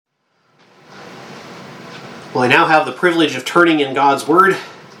Well, I now have the privilege of turning in God's Word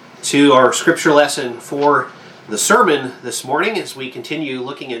to our scripture lesson for the sermon this morning as we continue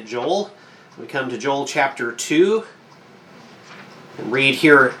looking at Joel. We come to Joel chapter 2 and read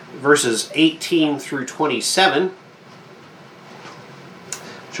here verses 18 through 27.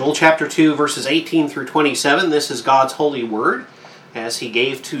 Joel chapter 2 verses 18 through 27. This is God's holy word as he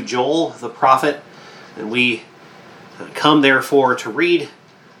gave to Joel the prophet, and we come therefore to read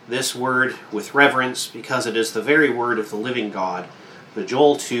this word with reverence because it is the very word of the living God. But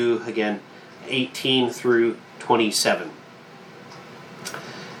Joel 2, again, 18 through 27.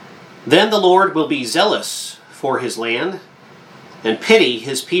 Then the Lord will be zealous for his land and pity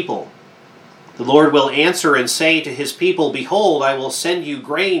his people. The Lord will answer and say to his people, Behold, I will send you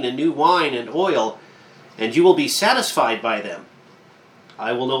grain and new wine and oil, and you will be satisfied by them.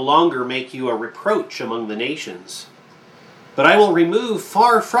 I will no longer make you a reproach among the nations. But I will remove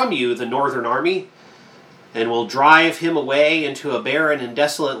far from you the northern army, and will drive him away into a barren and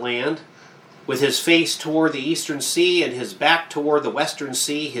desolate land, with his face toward the eastern sea and his back toward the western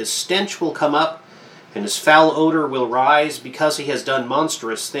sea. His stench will come up, and his foul odor will rise, because he has done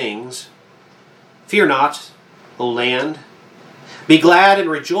monstrous things. Fear not, O land. Be glad and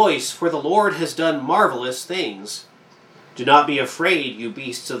rejoice, for the Lord has done marvelous things. Do not be afraid, you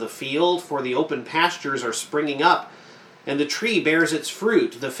beasts of the field, for the open pastures are springing up, and the tree bears its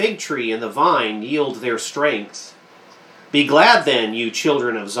fruit, the fig tree and the vine yield their strength. Be glad then, you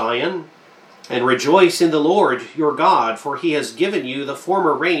children of Zion, and rejoice in the Lord your God, for he has given you the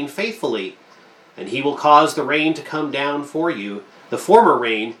former rain faithfully, and he will cause the rain to come down for you, the former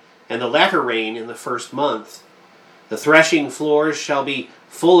rain and the latter rain in the first month. The threshing floors shall be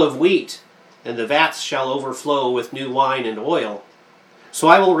full of wheat, and the vats shall overflow with new wine and oil. So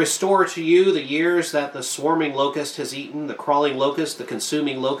I will restore to you the years that the swarming locust has eaten, the crawling locust, the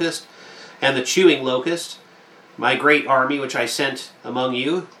consuming locust, and the chewing locust, my great army which I sent among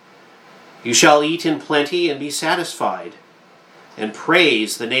you. You shall eat in plenty and be satisfied, and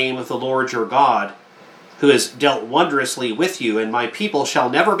praise the name of the Lord your God, who has dealt wondrously with you, and my people shall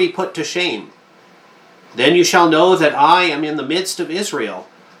never be put to shame. Then you shall know that I am in the midst of Israel.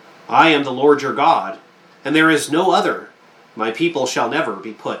 I am the Lord your God, and there is no other. My people shall never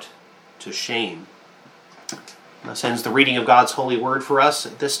be put to shame. Thus ends the reading of God's holy word for us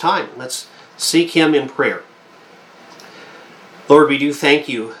at this time. Let's seek him in prayer. Lord, we do thank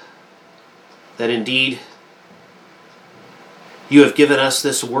you that indeed you have given us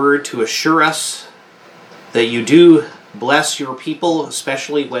this word to assure us that you do bless your people,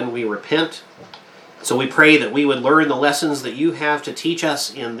 especially when we repent. So we pray that we would learn the lessons that you have to teach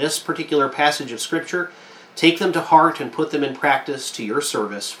us in this particular passage of Scripture. Take them to heart and put them in practice to your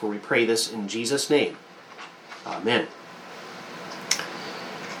service, for we pray this in Jesus' name. Amen.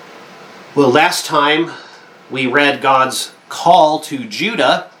 Well, last time we read God's call to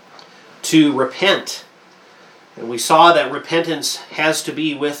Judah to repent. And we saw that repentance has to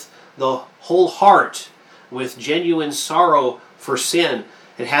be with the whole heart, with genuine sorrow for sin.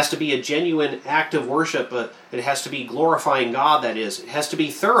 It has to be a genuine act of worship, but it has to be glorifying God, that is. It has to be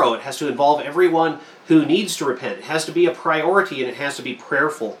thorough. It has to involve everyone who needs to repent. It has to be a priority, and it has to be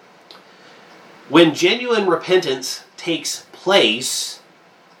prayerful. When genuine repentance takes place,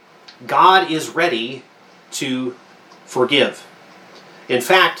 God is ready to forgive. In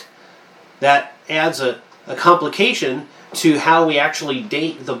fact, that adds a complication to how we actually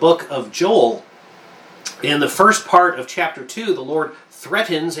date the book of Joel. In the first part of chapter 2, the Lord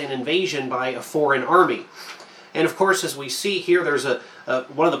threatens an invasion by a foreign army. And of course, as we see here, there's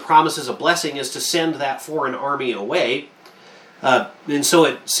one of the promises of blessing is to send that foreign army away. And so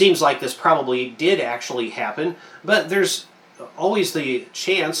it seems like this probably did actually happen. But there's always the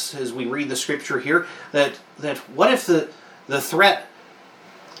chance, as we read the scripture here, that what if the threat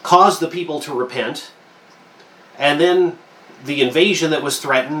caused the people to repent, and then the invasion that was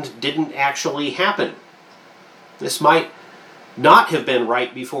threatened didn't actually happen? This might not have been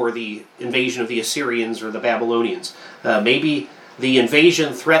right before the invasion of the Assyrians or the Babylonians. Maybe the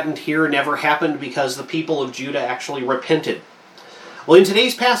invasion threatened here never happened because the people of Judah actually repented. Well, in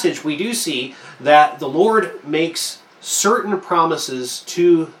today's passage, we do see that the Lord makes certain promises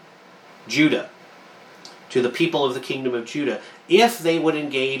to Judah, to the people of the kingdom of Judah, if they would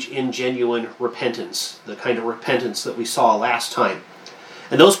engage in genuine repentance, the kind of repentance that we saw last time.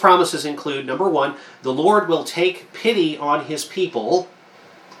 And those promises include, number one, the Lord will take pity on his people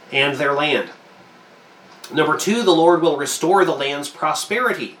and their land. Number two, the Lord will restore the land's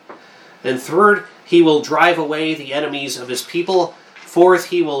prosperity. And third, he will drive away the enemies of his people. Fourth,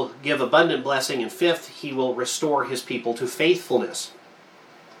 he will give abundant blessing. And fifth, he will restore his people to faithfulness.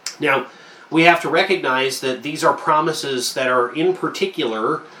 Now, we have to recognize that these are promises that are in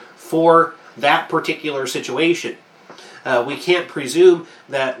particular for that particular situation. We can't presume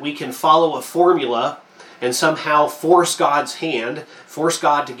that we can follow a formula and somehow force God's hand, force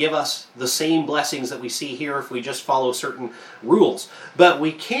God to give us the same blessings that we see here if we just follow certain rules. But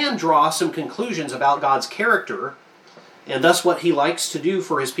we can draw some conclusions about God's character, and thus what he likes to do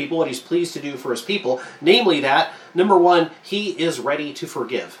for his people, what he's pleased to do for his people, namely that, number one, he is ready to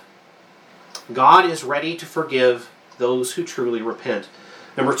forgive. God is ready to forgive those who truly repent.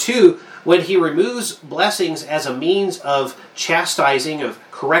 Number two, when he removes blessings as a means of chastising, of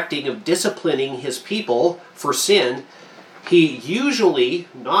correcting, of disciplining his people for sin, he usually,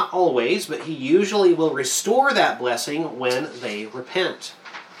 not always, but he usually will restore that blessing when they repent.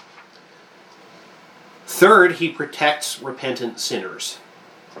 Third, he protects repentant sinners,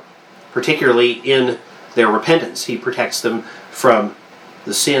 particularly in their repentance. He protects them from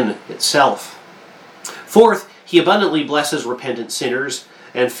the sin itself. Fourth, he abundantly blesses repentant sinners.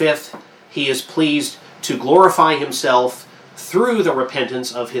 And fifth, he is pleased to glorify himself through the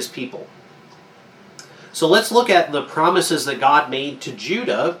repentance of his people. So let's look at the promises that God made to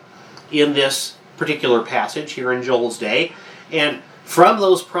Judah in this particular passage here in Joel's day. And from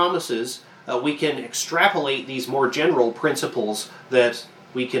those promises, we can extrapolate these more general principles that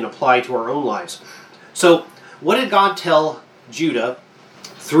we can apply to our own lives. So, what did God tell Judah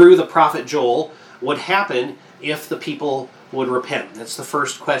through the prophet Joel would happen if the people would repent? That's the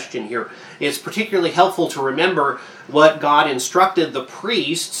first question here. It's particularly helpful to remember what God instructed the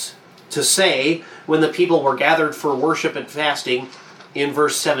priests to say when the people were gathered for worship and fasting in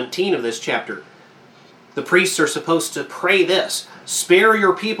verse 17 of this chapter. The priests are supposed to pray this: "Spare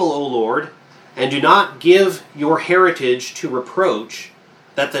your people, O Lord, and do not give your heritage to reproach,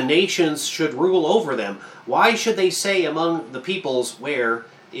 that the nations should rule over them. Why should they say among the peoples, where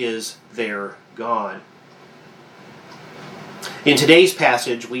is their God?" In today's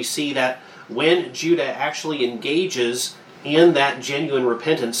passage, we see that when Judah actually engages in that genuine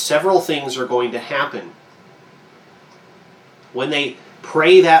repentance, several things are going to happen. When they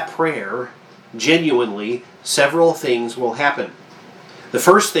pray that prayer genuinely, several things will happen. The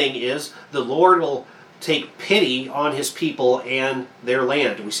first thing is the Lord will take pity on his people and their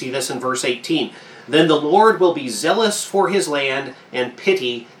land. We see this in verse 18. Then the Lord will be zealous for his land and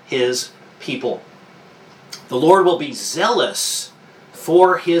pity his people. The Lord will be zealous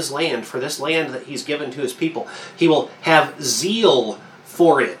for his land, for this land that he's given to his people. He will have zeal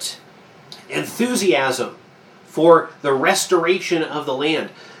for it, enthusiasm for the restoration of the land.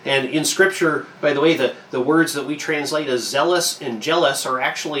 And in Scripture, by the way, the words that we translate as zealous and jealous are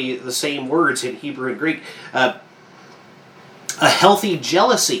actually the same words in Hebrew and Greek. A healthy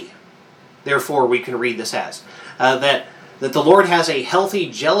jealousy, therefore, we can read this as. That the Lord has a healthy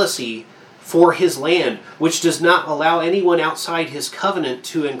jealousy for his land, which does not allow anyone outside his covenant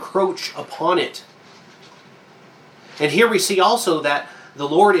to encroach upon it. And here we see also that the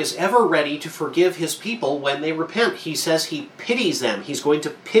Lord is ever ready to forgive his people when they repent. He says he pities them. He's going to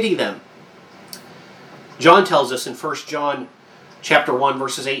pity them. John tells us in 1 John chapter 1,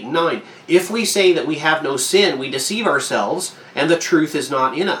 verses 8 and 9, "If we say that we have no sin, we deceive ourselves, and the truth is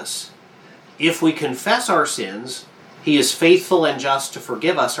not in us. If we confess our sins, he is faithful and just to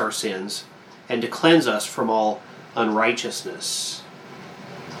forgive us our sins and to cleanse us from all unrighteousness."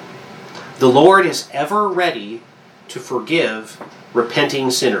 The Lord is ever ready to forgive repenting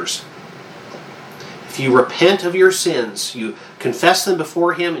sinners. If you repent of your sins, you confess them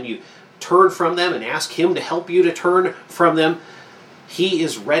before him and you turn from them and ask him to help you to turn from them, he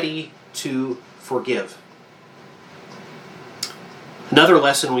is ready to forgive. Another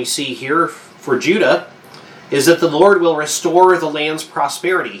lesson we see here for Judah is that the Lord will restore the land's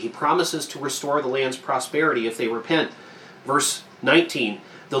prosperity. He promises to restore the land's prosperity if they repent. Verse 19,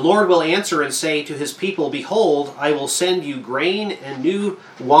 "The Lord will answer and say to his people, Behold, I will send you grain and new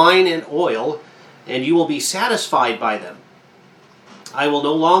wine and oil, and you will be satisfied by them. I will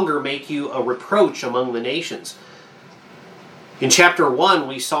no longer make you a reproach among the nations." In chapter 1,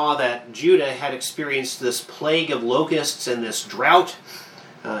 we saw that Judah had experienced this plague of locusts and this drought.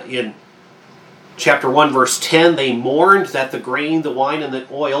 In chapter 1, verse 10, they mourned that the grain, the wine, and the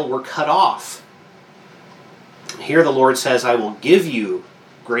oil were cut off. Here the Lord says, "I will give you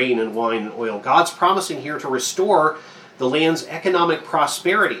grain and wine and oil." God's promising here to restore the land's economic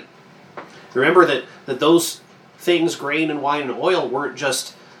prosperity. Remember that those things, grain and wine and oil, weren't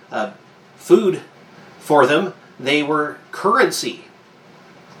just food for them. They were currency.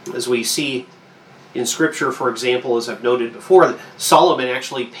 As we see in Scripture, for example, as I've noted before, Solomon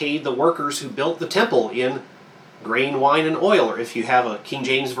actually paid the workers who built the temple in grain, wine, and oil. Or if you have a King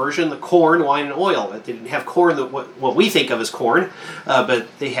James version, the corn, wine, and oil. They didn't have corn, what we think of as corn, but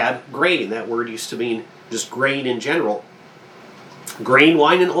they had grain. That word used to mean just grain in general. Grain,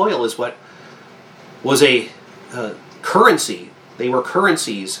 wine, and oil is what was a currency. They were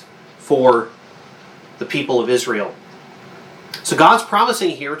currencies for the people of Israel. So God's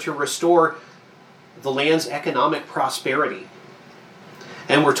promising here to restore the land's economic prosperity.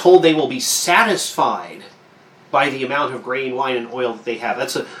 And we're told they will be satisfied by the amount of grain, wine, and oil that they have.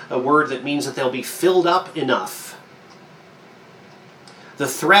 That's a word that means that they'll be filled up enough. The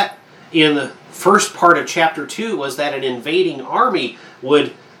threat in the first part of chapter 2 was that an invading army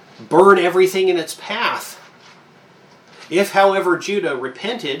would burn everything in its path. If, however, Judah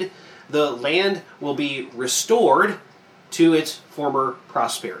repented, the land will be restored to its former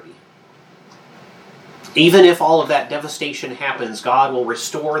prosperity. Even if all of that devastation happens, God will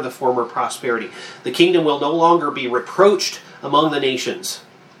restore the former prosperity. The kingdom will no longer be reproached among the nations.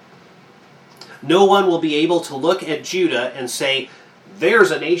 No one will be able to look at Judah and say,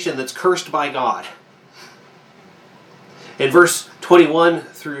 there's a nation that's cursed by God. In verse 21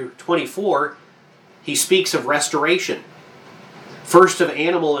 through 24, he speaks of restoration. First of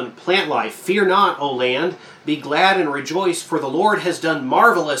animal and plant life. Fear not, O land. Be glad and rejoice, for the Lord has done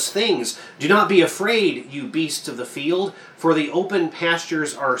marvelous things. Do not be afraid, you beasts of the field, for the open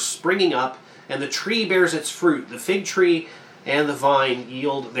pastures are springing up, and the tree bears its fruit. The fig tree and the vine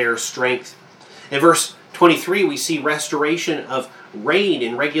yield their strength. In verse 23, we see restoration of rain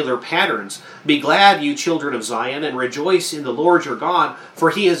in regular patterns. Be glad, you children of Zion, and rejoice in the Lord your God, for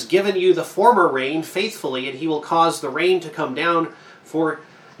he has given you the former rain faithfully, and he will cause the rain to come down for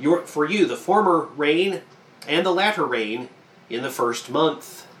you, the former rain and the latter rain in the first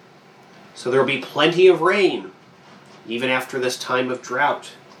month. So there will be plenty of rain, even after this time of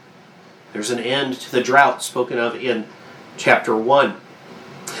drought. There's an end to the drought spoken of in chapter 1.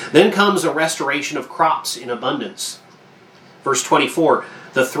 Then comes a restoration of crops in abundance. Verse 24,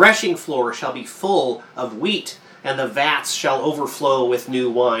 the threshing floor shall be full of wheat, and the vats shall overflow with new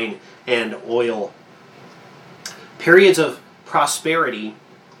wine and oil. Periods of prosperity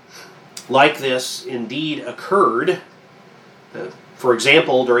like this indeed occurred. For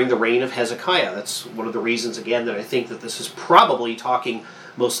example, during the reign of Hezekiah. That's one of the reasons, again, that I think that this is probably talking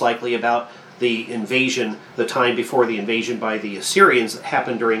most likely about the invasion, the time before the invasion by the Assyrians that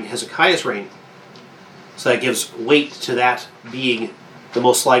happened during Hezekiah's reign. So that gives weight to that being the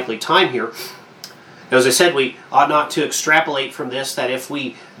most likely time here. Now, as I said, we ought not to extrapolate from this that if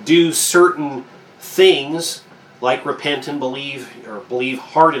we do certain things, like repent and believe, or believe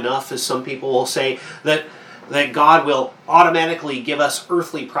hard enough, as some people will say, that God will automatically give us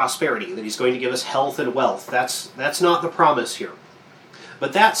earthly prosperity, that he's going to give us health and wealth. That's not the promise here.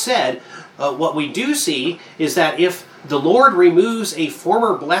 But that said, what we do see is that if the Lord removes a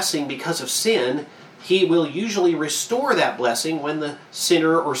former blessing because of sin, he will usually restore that blessing when the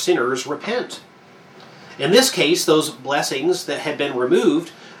sinner or sinners repent. In this case, those blessings that had been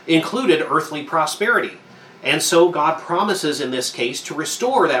removed included earthly prosperity. And so God promises in this case to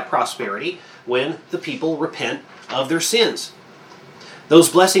restore that prosperity when the people repent of their sins. Those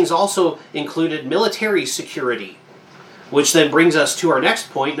blessings also included military security, which then brings us to our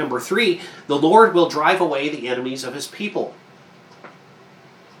next point, number 3, the Lord will drive away the enemies of his people.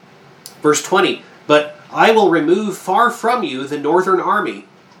 Verse 20, but I will remove far from you the northern army,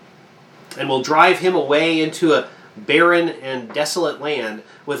 and will drive him away into a barren and desolate land,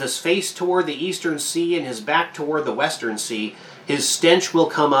 with his face toward the eastern sea and his back toward the western sea. His stench will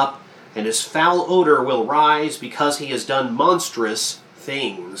come up, and his foul odor will rise, because he has done monstrous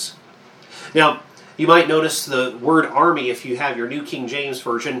things. Now, you might notice the word army if you have your New King James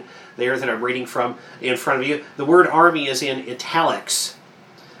Version there that I'm reading from in front of you. The word army is in italics.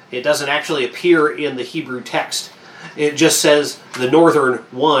 It doesn't actually appear in the Hebrew text. It just says the northern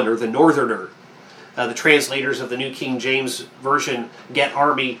one, or the northerner. The translators of the New King James Version get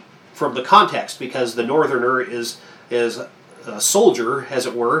army from the context, because the northerner is a soldier, as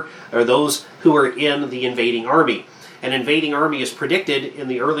it were, or those who are in the invading army. An invading army is predicted in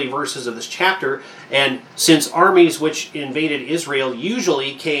the early verses of this chapter, and since armies which invaded Israel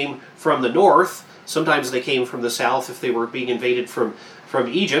usually came from the north, sometimes they came from the south if they were being invaded from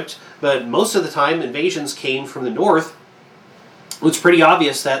Egypt, but most of the time invasions came from the north. It's pretty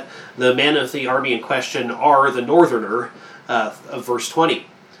obvious that the men of the army in question are the northerner of verse 20.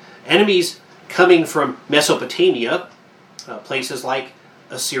 Enemies coming from Mesopotamia, places like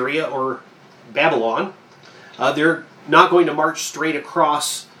Assyria or Babylon, they're not going to march straight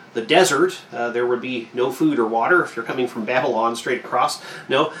across the desert. There would be no food or water if you're coming from Babylon straight across.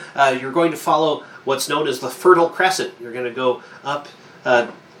 No, you're going to follow what's known as the Fertile Crescent. You're going to go up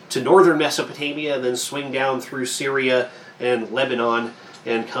to northern Mesopotamia and then swing down through Syria and Lebanon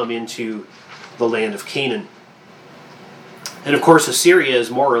and come into the land of Canaan. And of course, Assyria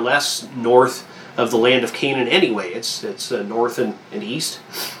is more or less north of the land of Canaan anyway. It's north and east.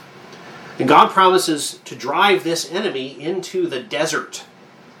 And God promises to drive this enemy into the desert.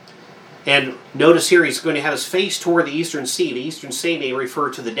 And notice here he's going to have his face toward the Eastern Sea. The Eastern Sea may refer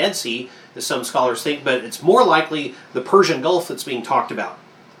to the Dead Sea, as some scholars think, but it's more likely the Persian Gulf that's being talked about.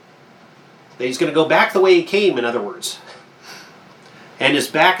 He's going to go back the way he came, in other words. And his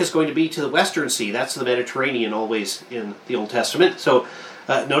back is going to be to the Western Sea. That's the Mediterranean always in the Old Testament. So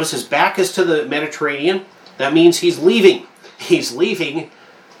notice his back is to the Mediterranean. That means he's leaving. He's leaving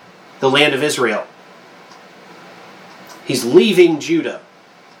the land of Israel. He's leaving Judah.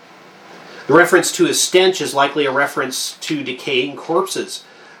 The reference to his stench is likely a reference to decaying corpses.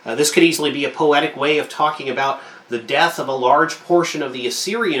 This could easily be a poetic way of talking about the death of a large portion of the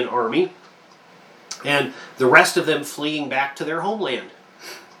Assyrian army and the rest of them fleeing back to their homeland.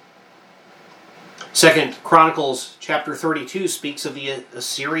 2 Chronicles chapter 32 speaks of the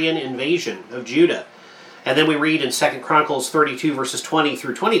Assyrian invasion of Judah. And then we read in 2 Chronicles 32 verses 20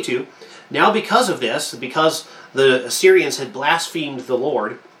 through 22, now because of this, because the Assyrians had blasphemed the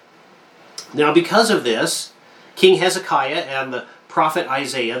Lord, now because of this, King Hezekiah and the prophet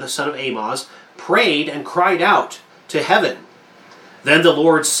Isaiah, the son of Amoz, prayed and cried out to heaven. Then the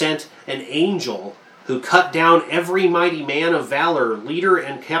Lord sent an angel who cut down every mighty man of valor, leader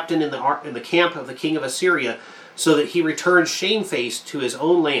and captain in the camp of the king of Assyria, so that he returned shamefaced to his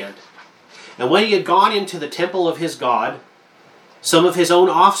own land. And when he had gone into the temple of his God, some of his own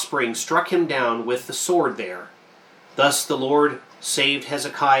offspring struck him down with the sword there. Thus the Lord saved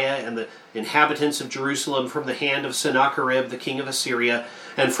Hezekiah and the inhabitants of Jerusalem from the hand of Sennacherib, the king of Assyria,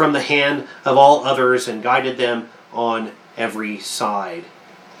 and from the hand of all others, and guided them on every side.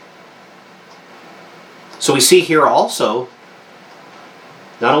 So we see here also,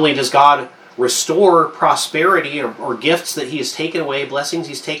 not only does God restore prosperity or gifts that he has taken away, blessings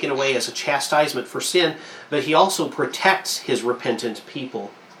he's taken away as a chastisement for sin, but he also protects his repentant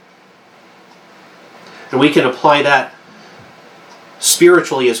people. And we can apply that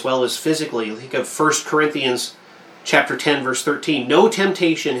spiritually as well as physically. Think of 1 Corinthians chapter 10, verse 13. No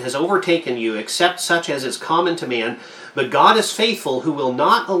temptation has overtaken you except such as is common to man, but God is faithful, who will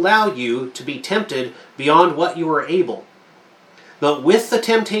not allow you to be tempted beyond what you are able. But with the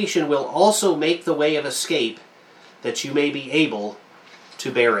temptation will also make the way of escape, that you may be able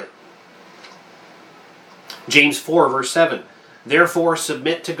to bear it. James 4, verse 7. Therefore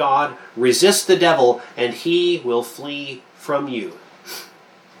submit to God, resist the devil, and he will flee from you.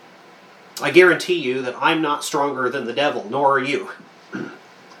 I guarantee you that I'm not stronger than the devil, nor are you.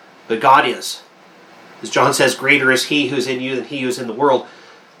 But God is. As John says, greater is he who's in you than he who's in the world.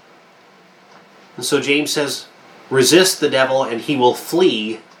 And so James says, resist the devil and he will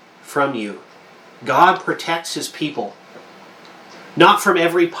flee from you. God protects his people. Not from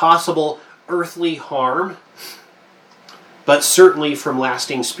every possible earthly harm, but certainly from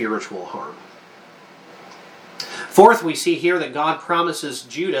lasting spiritual harm. Fourth, we see here that God promises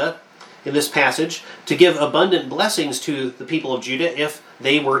Judah in this passage to give abundant blessings to the people of Judah if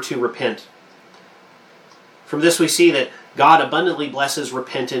they were to repent. From this we see that God abundantly blesses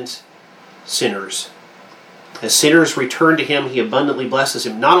repentant sinners. As sinners return to him, he abundantly blesses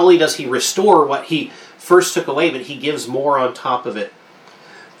him. Not only does he restore what he first took away, but he gives more on top of it.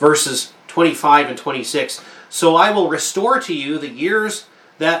 Verses 25 and 26. So I will restore to you the years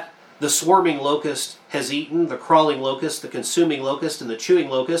that the swarming locust has eaten, the crawling locust, the consuming locust, and the chewing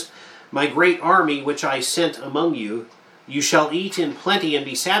locust, my great army which I sent among you. You shall eat in plenty and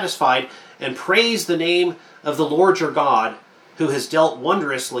be satisfied, and praise the name of the Lord your God, who has dealt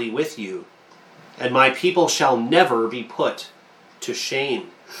wondrously with you. And my people shall never be put to shame.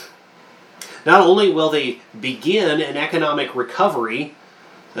 Not only will they begin an economic recovery,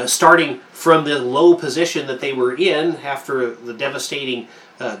 starting from the low position that they were in after the devastating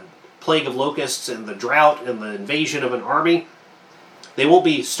plague of locusts and the drought and the invasion of an army, they won't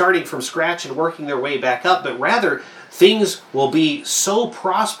be starting from scratch and working their way back up, but rather things will be so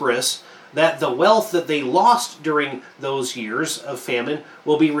prosperous that the wealth that they lost during those years of famine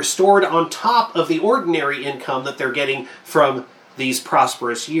will be restored on top of the ordinary income that they're getting from these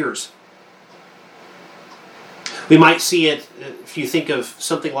prosperous years. We might see it if you think of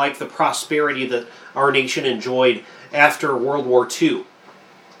something like the prosperity that our nation enjoyed after World War II.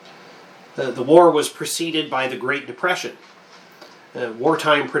 The war was preceded by the Great Depression.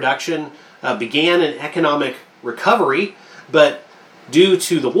 wartime production began an economic recovery, but due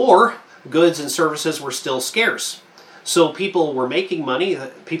to the war, goods and services were still scarce. So people were making money.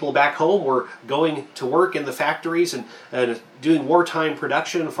 People back home were going to work in the factories and doing wartime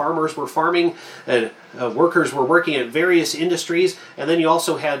production. Farmers were farming, and workers were working at various industries. And then you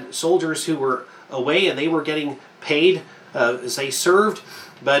also had soldiers who were away, and they were getting paid as they served,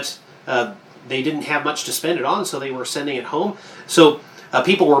 but they didn't have much to spend it on, so they were sending it home. So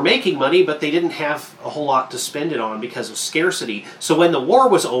people were making money, but they didn't have a whole lot to spend it on because of scarcity. So when the war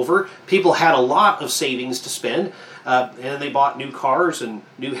was over, people had a lot of savings to spend, and they bought new cars and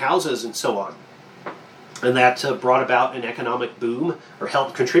new houses and so on. And that brought about an economic boom, or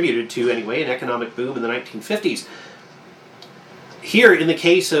helped contributed to, anyway, an economic boom in the 1950s. Here, in the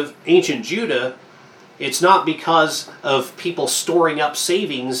case of ancient Judah, it's not because of people storing up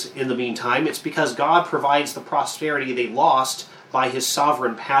savings in the meantime. It's because God provides the prosperity they lost by His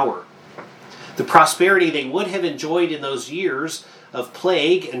sovereign power. The prosperity they would have enjoyed in those years of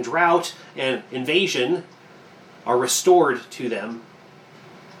plague and drought and invasion are restored to them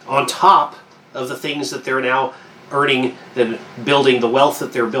on top of the things that they're now earning and building, the wealth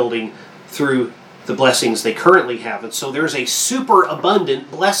that they're building through the blessings they currently have. And so there's a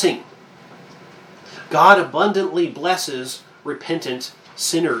superabundant blessing. God abundantly blesses repentant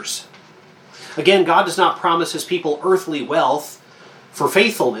sinners. Again, God does not promise His people earthly wealth for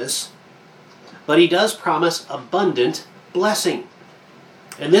faithfulness, but He does promise abundant blessing.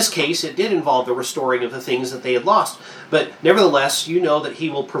 In this case, it did involve the restoring of the things that they had lost. But nevertheless, you know that He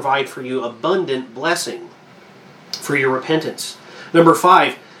will provide for you abundant blessing for your repentance. Number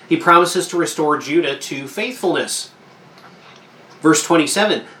 5, He promises to restore Judah to faithfulness. Verse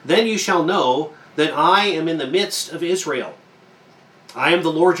 27, "Then you shall know that I am in the midst of Israel. I am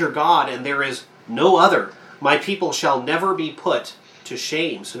the Lord your God, and there is no other. My people shall never be put to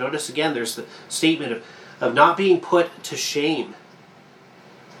shame." So notice again, there's the statement of not being put to shame.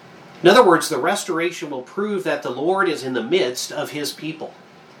 In other words, the restoration will prove that the Lord is in the midst of His people,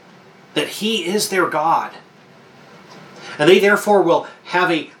 that He is their God. And they therefore will have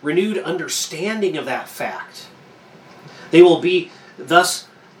a renewed understanding of that fact. They will be thus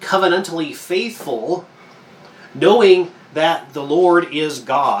covenantally faithful, knowing that the Lord is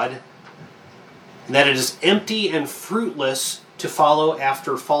God, and that it is empty and fruitless to follow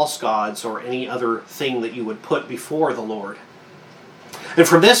after false gods or any other thing that you would put before the Lord. And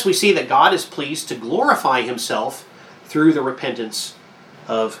from this we see that God is pleased to glorify Himself through the repentance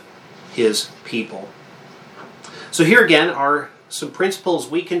of His people. So here again are some principles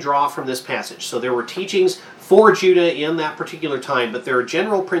we can draw from this passage. So there were teachings for Judah in that particular time, but there are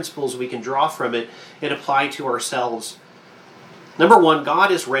general principles we can draw from it and apply to ourselves. Number 1,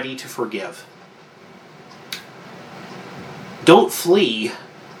 God is ready to forgive. Don't flee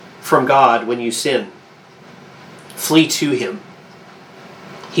from God when you sin. Flee to Him.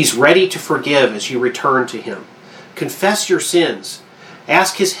 He's ready to forgive as you return to Him. Confess your sins.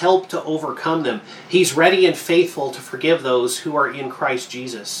 Ask His help to overcome them. He's ready and faithful to forgive those who are in Christ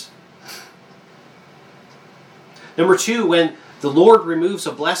Jesus. Number 2, when the Lord removes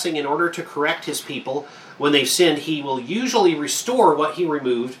a blessing in order to correct His people when they've sinned, He will usually restore what He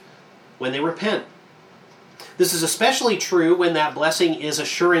removed when they repent. This is especially true when that blessing is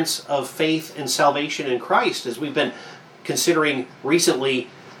assurance of faith and salvation in Christ, as we've been considering recently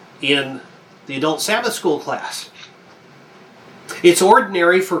in the adult Sabbath school class. It's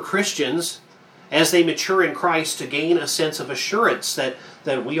ordinary for Christians, as they mature in Christ, to gain a sense of assurance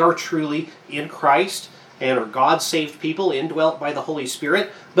that we are truly in Christ and are God-saved people indwelt by the Holy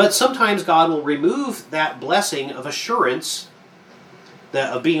Spirit. But sometimes God will remove that blessing of assurance,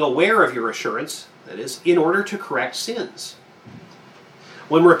 of being aware of your assurance, that is, in order to correct sins.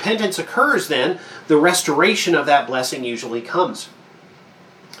 When repentance occurs, then, the restoration of that blessing usually comes.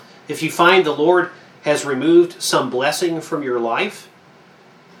 If you find the Lord has removed some blessing from your life,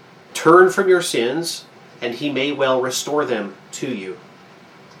 turn from your sins, and He may well restore them to you.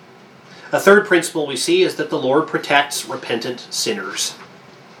 A third principle we see is that the Lord protects repentant sinners.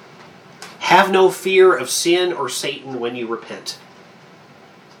 Have no fear of sin or Satan when you repent.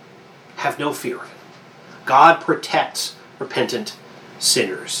 Have no fear of it. God protects repentant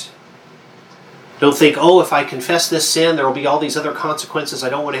sinners. Don't think, if I confess this sin, there will be all these other consequences I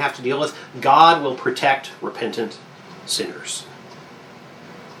don't want to have to deal with. God will protect repentant sinners.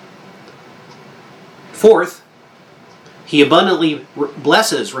 Fourth, He abundantly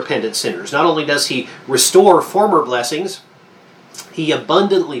blesses repentant sinners. Not only does He restore former blessings, He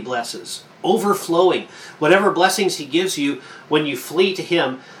abundantly blesses, overflowing. Whatever blessings He gives you when you flee to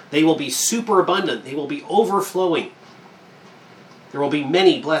Him, they will be superabundant. They will be overflowing. There will be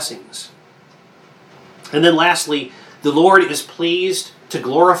many blessings. And then lastly, the Lord is pleased to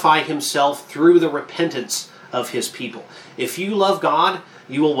glorify himself through the repentance of his people. If you love God,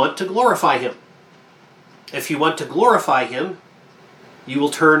 you will want to glorify him. If you want to glorify him, you will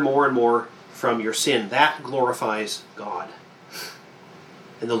turn more and more from your sin. That glorifies God.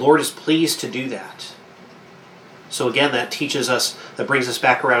 And the Lord is pleased to do that. So again, that brings us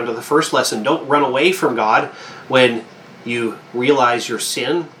back around to the first lesson. Don't run away from God when you realize your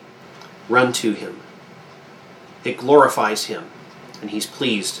sin. Run to him. It glorifies him, and he's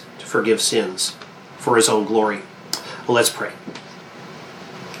pleased to forgive sins for his own glory. Well, let's pray.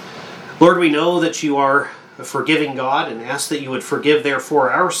 Lord, we know that you are a forgiving God, and ask that you would forgive, therefore,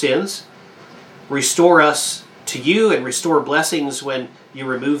 our sins. Restore us to you and restore blessings when you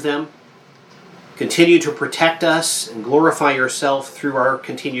remove them. Continue to protect us and glorify yourself through our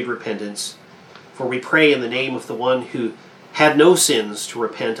continued repentance. For we pray in the name of the one who had no sins to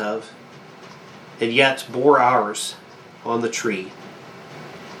repent of, and yet bore ours on the tree.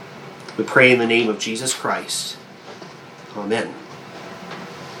 We pray in the name of Jesus Christ. Amen.